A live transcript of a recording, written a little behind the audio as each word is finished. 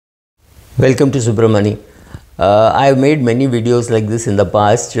Welcome to Subramani. I've made many videos like this in the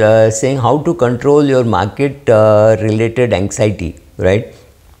past saying how to control your market related anxiety, right?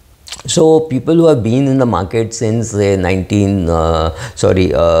 So people who have been in the market since say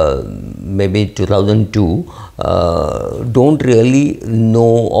maybe 2002 don't really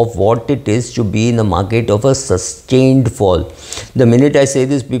know of what it is to be in a market of a sustained fall. The minute I say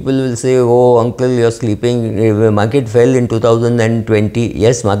this, people will say, oh uncle, you're sleeping. Market fell in 2020.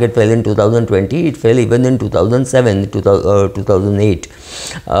 Yes, market fell in 2020. It fell even in 2007, 2008,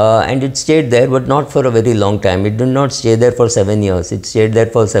 and it stayed there, but not for a very long time. It did not stay there for 7 years. It stayed there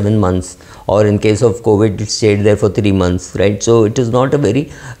for 7 months, or in case of COVID, it stayed there for 3 months, right? So it is not a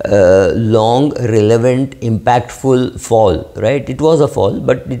very long, relevant, impactful fall, right? It was a fall,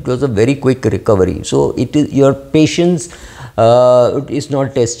 but it was a very quick recovery. So it is your patience is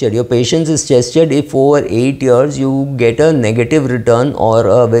not tested. Your patience is tested if over 8 years you get a negative return or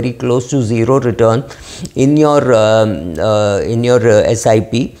a very close to zero return in your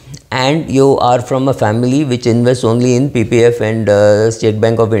SIP, and you are from a family which invests only in PPF and State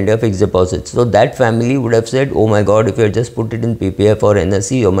Bank of India fixed deposits. So that family would have said, oh my God, if you had just put it in PPF or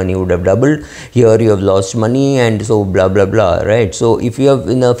NSE, your money would have doubled. Here you have lost money, and so blah blah blah, right? So if you have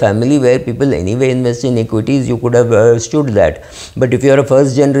in a family where people anyway invest in equities, you could have stood that. But if you are a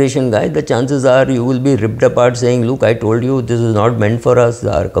first generation guy, the chances are you will be ripped apart saying, look, I told you this is not meant for us.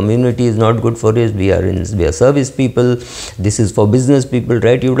 Our community is not good for us. We are service people. This is for business people,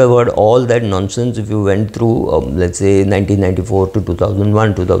 right? You would have heard all that nonsense if you went through let's say 1994 to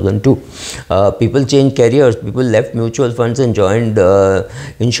 2001, 2002. People changed careers. People left mutual funds and joined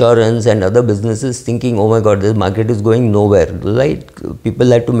insurance and other businesses thinking, oh my God, this market is going nowhere, right? People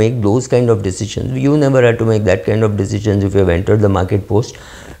had to make those kind of decisions. You never had to make that kind of decisions if you have entered the market post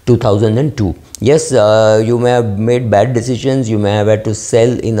 2002. Yes, you may have made bad decisions. You may have had to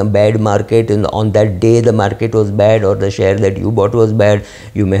sell in a bad market, and on that day the market was bad, or the share that you bought was bad.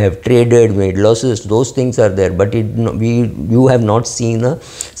 You may have traded, made losses. Those things are there, but you have not seen a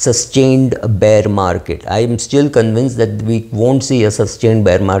sustained bear market. I am still convinced that we won't see a sustained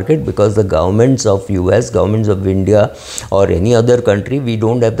bear market because the governments of US, governments of India, or any other country, we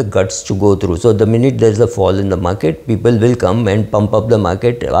don't have the guts to go through. So the minute there is a fall in the market, people will come and pump up the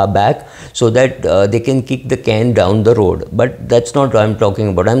market back so that they can kick the can down the road. But that's not what I'm talking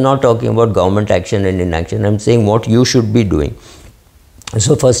about. I'm not talking about government action and inaction. I'm saying what you should be doing.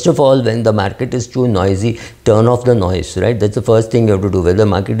 So first of all, when the market is too noisy, turn off the noise, right? That's the first thing you have to do. Whether the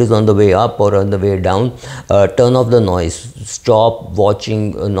market is on the way up or on the way down, turn off the noise. Stop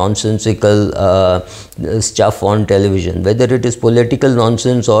watching nonsensical stuff on television, whether it is political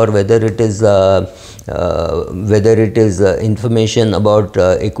nonsense or whether it is information about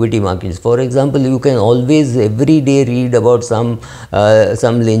equity markets. For example, you can always every day read about some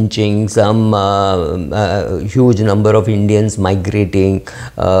lynching, some huge number of Indians migrating,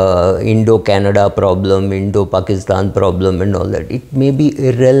 Indo-Canada problem, Indo-Pakistan problem and all that. It may be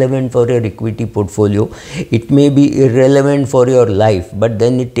irrelevant for your equity portfolio. It may be irrelevant for your life, but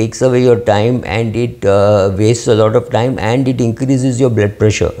then it takes away your time, and it wastes a lot of time, and it increases your blood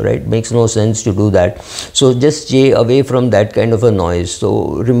pressure, right? Makes no sense to do that. So just stay away from that kind of a noise.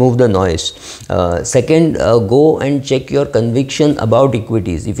 So remove the noise. Second, go and check your conviction about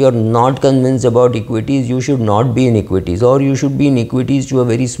equities. If you are not convinced about equities, you should not be in equities, or you should be in equities to a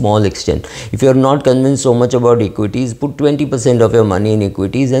very small extent. If you are not convinced so much about equities, put 20% of your money in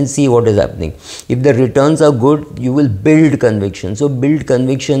equities and see what is happening. If the returns are good, you will build conviction. So build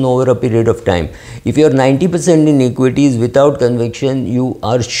conviction over a period of time. If you are 90% in equities without conviction, you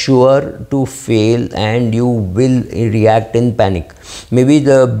are sure to fail and you will react in panic. Maybe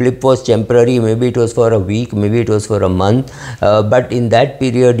the blip was temporary, maybe it was for a week, maybe it was for a month, but in that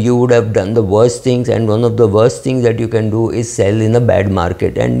period you would have done the worst things, and one of the worst things that you can do is sell in a bad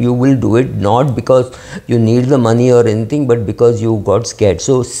market, and you will do it not because you need the money or anything, but because you got scared.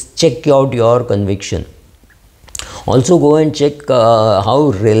 So check out your conviction. Also go and check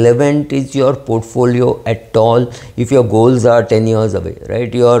how relevant is your portfolio at all if your goals are 10 years away,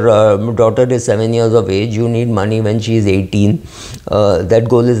 right? Your daughter is 7 years of age, you need money when she is 18, that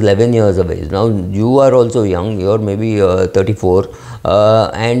goal is 11 years away. Now you are also young, you are maybe 34,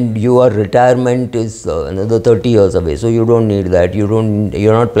 and your retirement is another 30 years away, so you don't need that.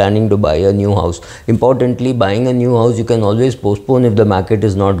 You're not planning to buy a new house. Importantly, buying a new house you can always postpone if the market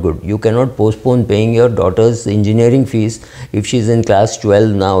is not good. You cannot postpone paying your daughter's engineering fees. If she's in class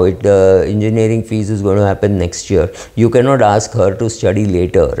 12 now, engineering fees is going to happen next year. You cannot ask her to study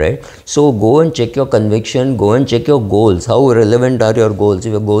later, right? So go and check your conviction, go and check your goals. How relevant are your goals?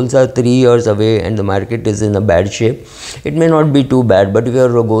 If your goals are 3 years away and the market is in a bad shape, it may not be too bad, but if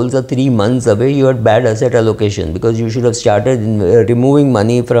your goals are 3 months away, you had bad asset allocation, because you should have started removing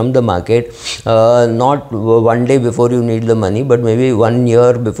money from the market, not one day before you need the money, but maybe 1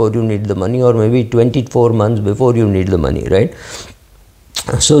 year before you need the money, or maybe 24 months before you need the money, right?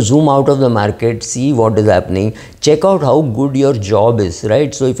 So zoom out of the market, see what is happening, check out how good your job is,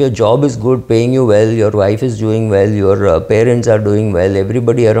 right? So if your job is good, paying you well, your wife is doing well, your parents are doing well,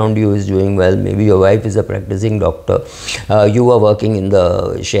 everybody around you is doing well, maybe your wife is a practicing doctor, you are working in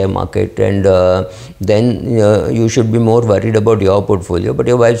the share market, and then you should be more worried about your portfolio,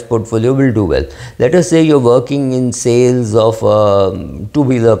 but your wife's portfolio will do well. Let us say you're working in sales of a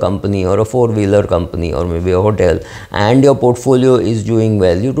two-wheeler company or a four-wheeler company or maybe a hotel, and your portfolio is doing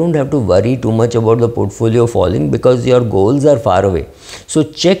well. You don't have to worry too much about the portfolio falling, because your goals are far away. So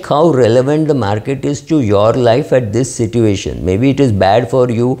check how relevant the market is to your life at this situation. Maybe it is bad for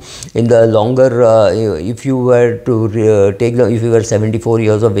you in the longer, if you were to take the, if you were 74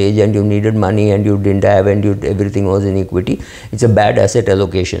 years of age and you needed money and you didn't have, and everything was in equity, it's a bad asset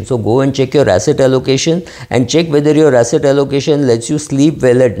allocation. So go and check your asset allocation, and check whether your asset allocation lets you sleep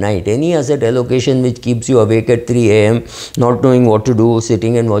well at night. Any asset allocation which keeps you awake at 3 a.m. not knowing what to do,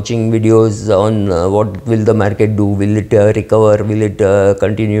 sitting and watching videos on what will the market do, will it recover, will it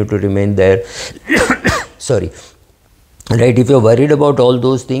continue to remain there, sorry, right? If you're worried about all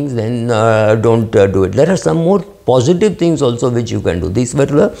those things, then don't do it. There are some more positive things also which you can do. These were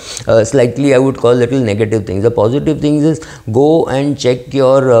the slightly, I would call, little negative things. The positive things is, go and check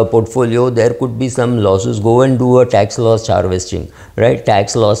your portfolio. There could be some losses. Go and do a tax loss harvesting, right?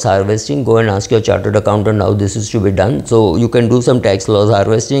 Tax loss harvesting. Go and ask your chartered accountant how this is to be done. So you can do some tax loss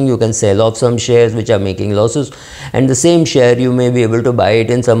harvesting. You can sell off some shares which are making losses, and the same share you may be able to buy it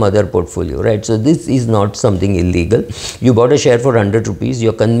in some other portfolio, right? So this is not something illegal. You bought a share for 100 rupees.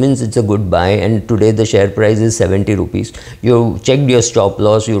 You're convinced it's a good buy, and today the share price is 70 rupees. You checked your stop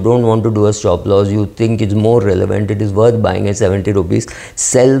loss. You don't want to do a stop loss. You think it's more relevant, it is worth buying at 70 rupees.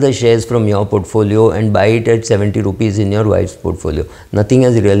 Sell the shares from your portfolio and buy it at 70 rupees in your wife's portfolio. Nothing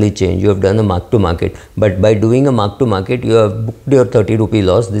has really changed. You have done a mark to market, but by doing a mark to market, you have booked your 30 rupee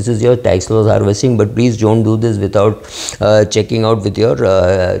loss. This is your tax loss harvesting, but please don't do this without checking out with your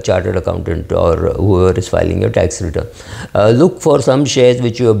chartered accountant or whoever is filing your tax return. Look for some shares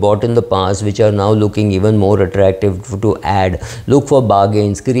which you have bought in the past which are now looking even more attractive to add. Look for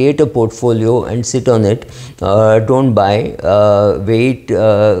bargains. Create a portfolio and sit on it. Don't buy. Wait.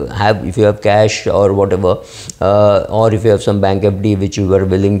 If you have cash or whatever, or if you have some bank FD which you are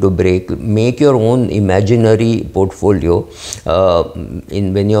willing to break, make your own imaginary portfolio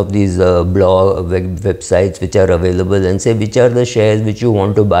in many of these websites which are available, and say which are the shares which you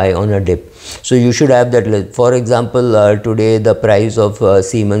want to buy on a dip. So you should have that list. For example, today the price of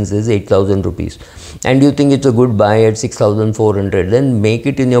Siemens is 8,000 rupees, and you think it's a good buy at 6,400, then make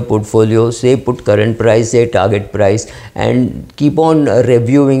it in your portfolio. Say put current price, say target price, and keep on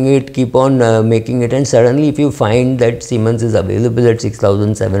reviewing it, keep on making it, and suddenly if you find that Siemens is available at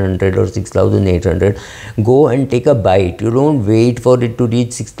 6,700 or 6,800, go and take a bite. You don't wait for it to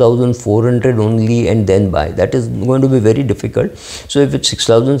reach 6,400 only and then buy. That is going to be very difficult. So if it's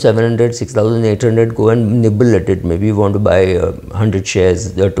 6,700, 6,800, go and nibble at it. Maybe you want to buy 100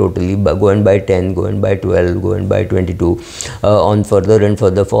 shares totally, but go and buy 10, go and buy 12, go and buy 22 on further and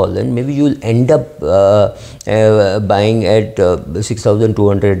further fall, and maybe you'll end up buying at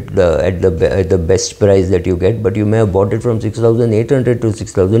 6,200 at the best price that you get, but you may have bought it from 6,800 to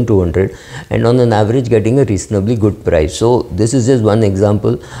 6,200, and on an average getting a reasonably good price. So this is just one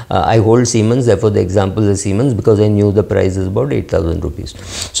example. I hold Siemens, therefore the example is Siemens, because I knew the price is about 8,000 rupees.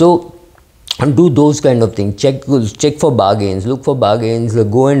 So do those kind of things. Check for bargains, look for bargains,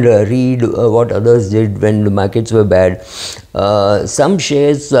 go and read what others did when the markets were bad. Some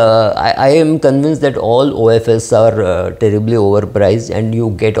shares, I am convinced that all OFS are terribly overpriced, and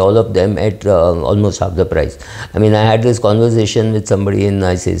you get all of them at almost half the price. I mean, I had this conversation with somebody in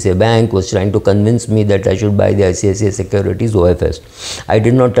ICICI Bank who was trying to convince me that I should buy the ICICI Securities OFS. I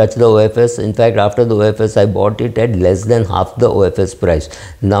did not touch the OFS. In fact, after the OFS, I bought it at less than half the OFS price.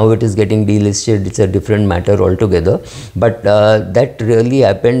 Now it is getting delisted. It's a different matter altogether. But that really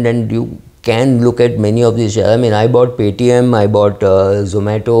happened, and you can look at many of these shares. I mean, I bought Paytm, I bought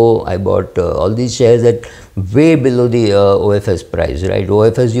Zomato, I bought all these shares at way below the OFS price, right?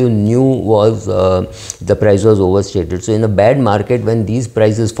 OFS you knew was the price was overstated. So in a bad market, when these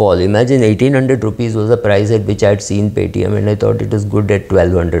prices fall, imagine 1,800 rupees was the price at which I had seen Paytm, and I thought it was good at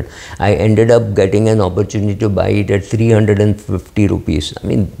 1,200. I ended up getting an opportunity to buy it at 350 rupees. I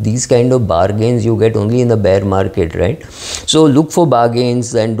mean, these kind of bargains you get only in a bear market, right? So look for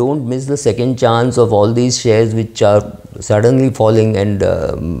bargains and don't miss the second chance of all these shares which are suddenly falling, and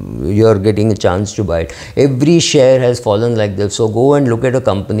you're getting a chance to buy it. Every share has fallen like this. So go and look at a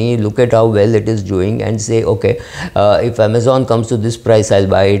company, look at how well it is doing, and say, okay, if Amazon comes to this price, I'll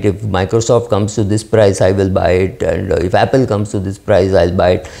buy it. If Microsoft comes to this price, I will buy it. And if Apple comes to this price, I'll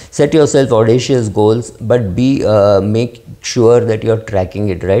buy it. Set yourself audacious goals, but make sure that you're tracking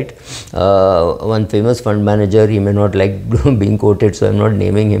it, right? One famous fund manager, he may not like being quoted, so I'm not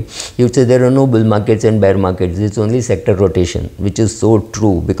naming him. He would say there are no bull markets and bear markets. It's only sector rotation, which is so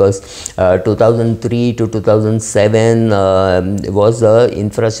true, because 2003 to 2007 was a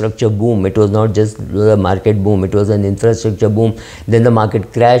infrastructure boom. It was not just the market boom, it was an infrastructure boom. Then the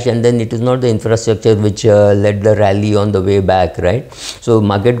market crashed, and then it is not the infrastructure which led the rally on the way back, right? So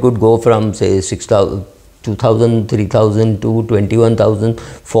market could go from, say, 2,000, 3,000 to 21,000,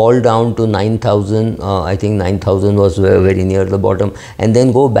 fall down to 9,000. I think 9,000 was very near the bottom, and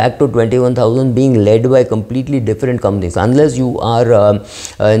then go back to 21,000, being led by completely different companies. Unless you are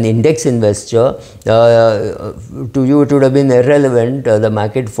an index investor, to you it would have been irrelevant the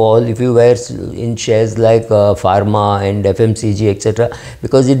market fall if you were in shares like pharma and FMCG, etc.,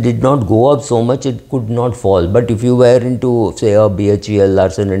 because it did not go up so much, it could not fall. But if you were into, say, BHEL,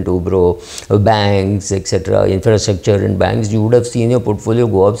 Larsen and Toubro, banks, etc., infrastructure and banks, you would have seen your portfolio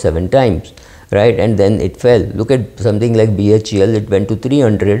go up 7 times, right? And then it fell. Look at something like BHEL, it went to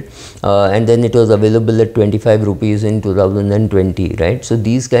 300 and then it was available at 25 rupees in 2020, right? So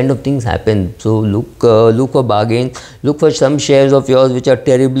these kind of things happen. So look for bargains, look for some shares of yours which are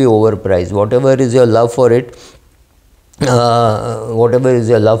terribly overpriced. Whatever is your love for it,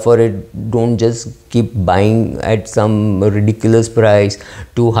 don't just keep buying at some ridiculous price,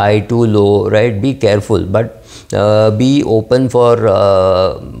 too high, too low, right? Be careful, but be open for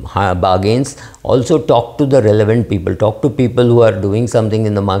bargains. Also talk to the relevant people, talk to people who are doing something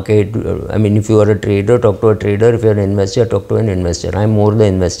in the market. I mean, if you are a trader, talk to a trader. If you are an investor, talk to an investor. I'm more the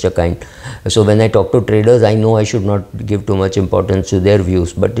investor kind, so when I talk to traders, I know I should not give too much importance to their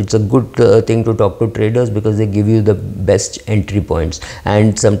views, but it's a good thing to talk to traders, because they give you the best entry points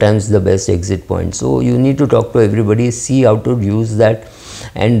and sometimes the best exit points. So you need to talk to everybody, see how to use that,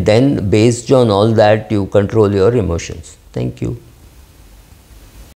 and then based on all that you control your emotions. Thank you.